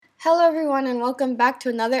Hello everyone and welcome back to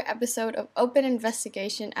another episode of Open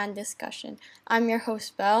Investigation and Discussion. I'm your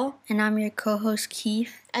host Belle. And I'm your co-host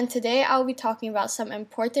Keith. And today I'll be talking about some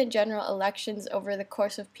important general elections over the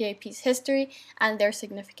course of PAP's history and their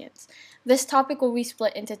significance. This topic will be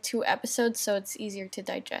split into 2 episodes so it's easier to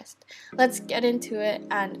digest. Let's get into it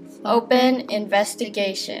and Open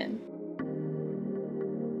Investigation.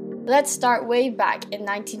 Let's start way back in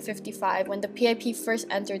 1955 when the PAP first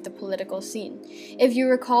entered the political scene. If you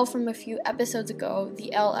recall from a few episodes ago,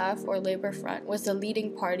 the LF or Labour Front was the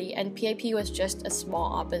leading party and PAP was just a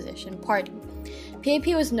small opposition party. PAP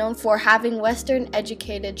was known for having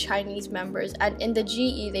Western-educated Chinese members, and in the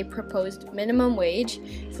GE they proposed minimum wage,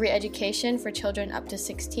 free education for children up to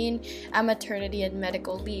 16, and maternity and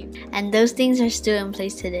medical leave. And those things are still in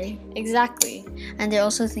place today. Exactly. And they're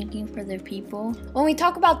also thinking for their people. When we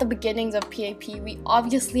talk about the beginnings of PAP, we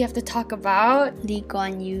obviously have to talk about Lee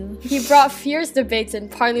Kuan Yew. He brought fierce debates in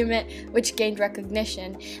parliament, which gained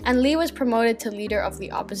recognition, and Lee was promoted to leader of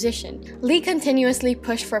the opposition. Lee continuously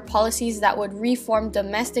pushed for policies that would reform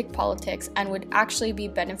domestic politics and would actually be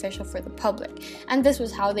beneficial for the public, and this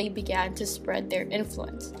was how they began to spread their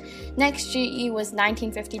influence. Next GE was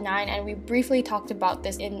 1959, and we briefly talked about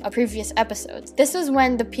this in a previous episode. This was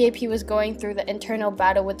when the PAP was going through the internal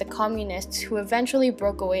battle with the communists who eventually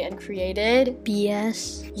broke away and created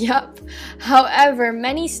BS. Yup. However,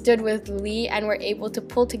 many stood with Lee and were able to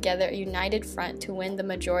pull together a united front to win the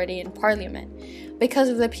majority in parliament. Because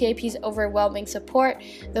of the PAP's overwhelming support,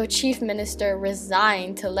 the chief minister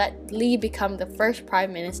resigned to let Lee become the first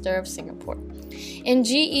prime minister of Singapore. In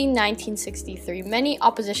GE 1963, many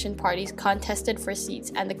opposition parties contested for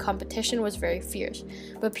seats and the competition was very fierce,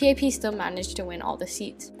 but PAP still managed to win all the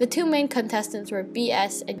seats. The 2 main contestants were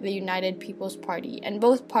BS and the United People's Party, and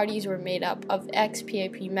both parties were made up of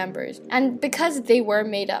ex-PAP members. And because they were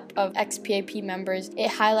made up of ex-PAP members,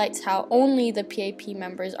 it highlights how only the PAP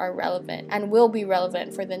members are relevant and will be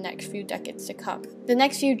relevant for the next few decades to come. The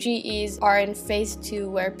next few GEs are in phase 2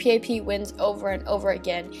 where PAP wins over and over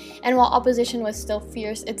again, and while opposition was still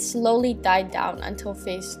fierce, it slowly died down until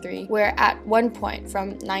phase 3, where at one point from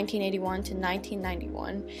 1981 to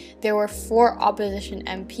 1991, there were 4 opposition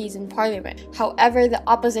MPs in parliament. However, the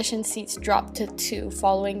opposition seats dropped to 2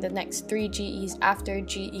 following the next 3 GEs after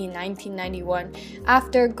GE 1991,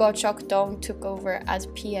 after Goh Chok Tong took over as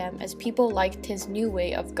PM, as people liked his new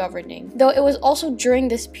way of governing. Though it was also during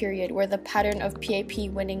this period where the pattern of PAP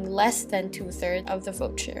winning less than 2/3 of the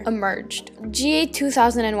vote share emerged. GE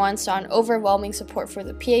 2001 saw an overwhelming support for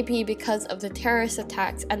the PAP because of the terrorist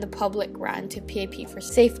attacks, and the public ran to PAP for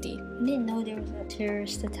safety. I didn't know there was a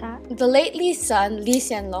terrorist attack. The late Lee's son, Lee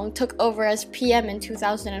Hsien Loong, took over as PM in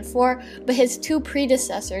 2004, but his 2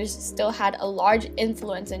 predecessors still had a large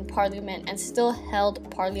influence in parliament and still held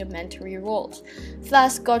parliamentary roles.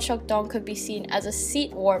 Thus, Goh Chok Tong could be seen as a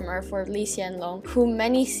seat warmer for Lee Hsien Loong, who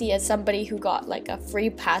many see as somebody who got like a free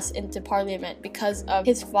pass into parliament because of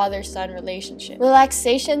his father-son relationship.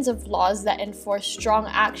 Relaxations of laws that enforce strong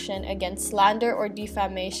action against slander or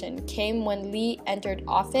defamation came when Lee entered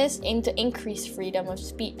office, aimed to increase freedom of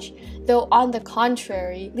speech. Though on the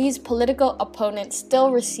contrary, Lee's political opponents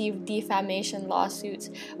still received defamation lawsuits,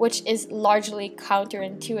 which is largely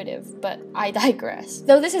counterintuitive, but I digress.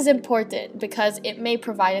 Though this is important because it may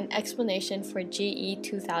provide an explanation for GE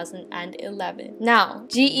 2011. Now,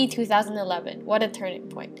 GE 2011, what a turning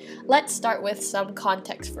point. Let's start with some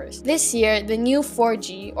context first. This year, the new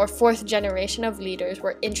 4G or 4th generation of leaders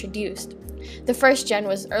were introduced. The first gen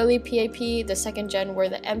was early PAP, the second gen were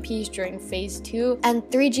the MPs during phase 2, and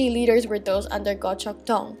 3G leaders were those under Goh Chok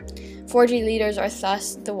Tong. 4G leaders are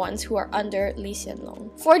thus the ones who are under Lee Hsien Loong.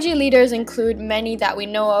 4G leaders include many that we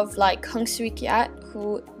know of, like Heng Swee Keat,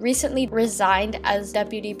 who recently resigned as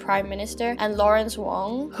Deputy Prime Minister, and Lawrence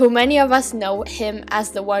Wong, who many of us know him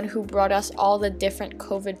as the one who brought us all the different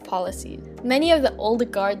COVID policies. Many of the old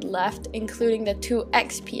guard left, including the 2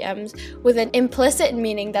 ex-PMs, with an implicit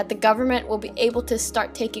meaning that the government will be able to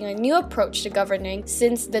start taking a new approach to governing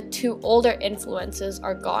since the 2 older influences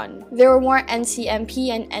are gone. There were more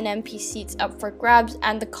NCMP and NMP seats up for grabs,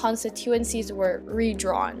 and the constituencies were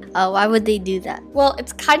redrawn. Why would they do that? Well,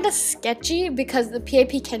 it's kind of sketchy because the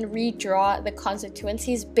PAP can redraw the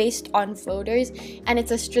constituencies based on voters, and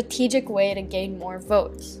it's a strategic way to gain more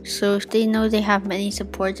votes. So if they know they have many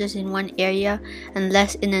supporters in one area and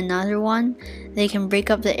less in another one, they can break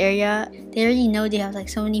up the area. They already know they have like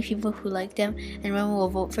so many people who like them and everyone will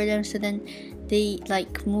vote for them, so then they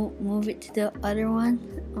like move it to the other one.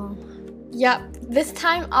 Yep, this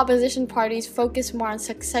time opposition parties focus more on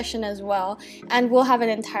succession as well, and we'll have an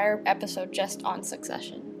entire episode just on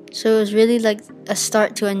succession. So it was really like a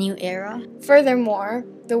start to a new era. Furthermore,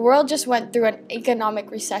 The world just went through an economic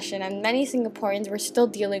recession, and many Singaporeans were still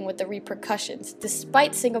dealing with the repercussions,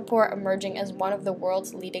 despite Singapore emerging as one of the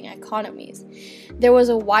world's leading economies. There was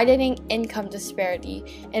a widening income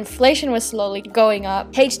disparity, inflation was slowly going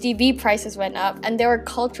up, HDB prices went up, and there were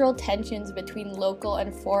cultural tensions between local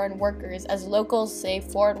and foreign workers, as locals say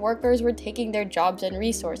foreign workers were taking their jobs and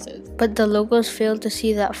resources. But the locals failed to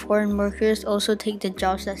see that foreign workers also take the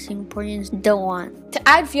jobs that Singaporeans don't want. To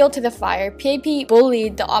add fuel to the fire, PAP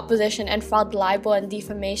bullied the opposition and filed libel and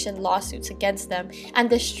defamation lawsuits against them and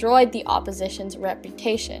destroyed the opposition's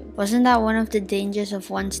reputation. Wasn't that one of the dangers of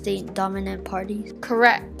one-state dominant parties?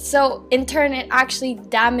 Correct. So, in turn, it actually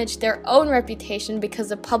damaged their own reputation because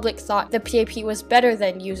the public thought the PAP was better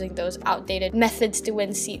than using those outdated methods to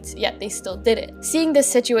win seats, yet they still did it. Seeing the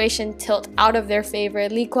situation tilt out of their favor,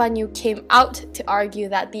 Lee Kuan Yew came out to argue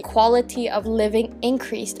that the quality of living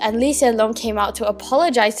increased, and Lee Hsien Loong came out to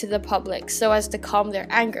apologize to the public so as to calm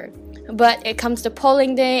their anger. But it comes to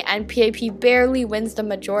polling day, and PAP barely wins the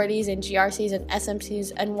majorities in GRCs and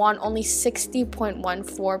SMCs and won only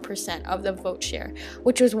 60.14% of the vote share,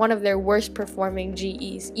 which was one of their worst performing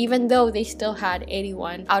GEs, even though they still had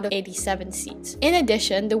 81 out of 87 seats. In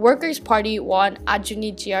addition, the Workers' Party won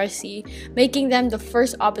Adjuni GRC, making them the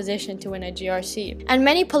first opposition to win a GRC. And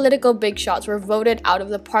many political big shots were voted out of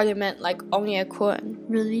the parliament, like Ong Ye Kuen.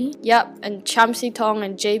 Really? Yep, and Cham Si Tong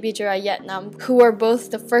and JB Jerayetnam, who were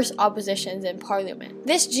both the first oppositions in parliament.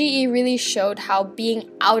 This GE really showed how being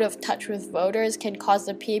out of touch with voters can cause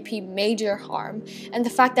the PAP major harm, and the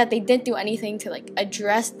fact that they didn't do anything to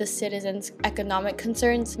address the citizens' economic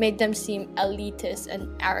concerns made them seem elitist and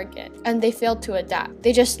arrogant, and they failed to adapt.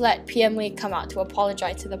 They just let PM Lee come out to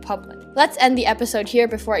apologize to the public. Let's end the episode here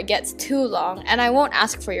before it gets too long, and I won't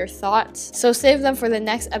ask for your thoughts, so save them for the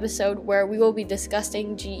next episode where we will be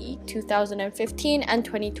discussing GE 2015 and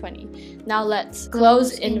 2020. Now let's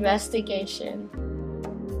close investigation.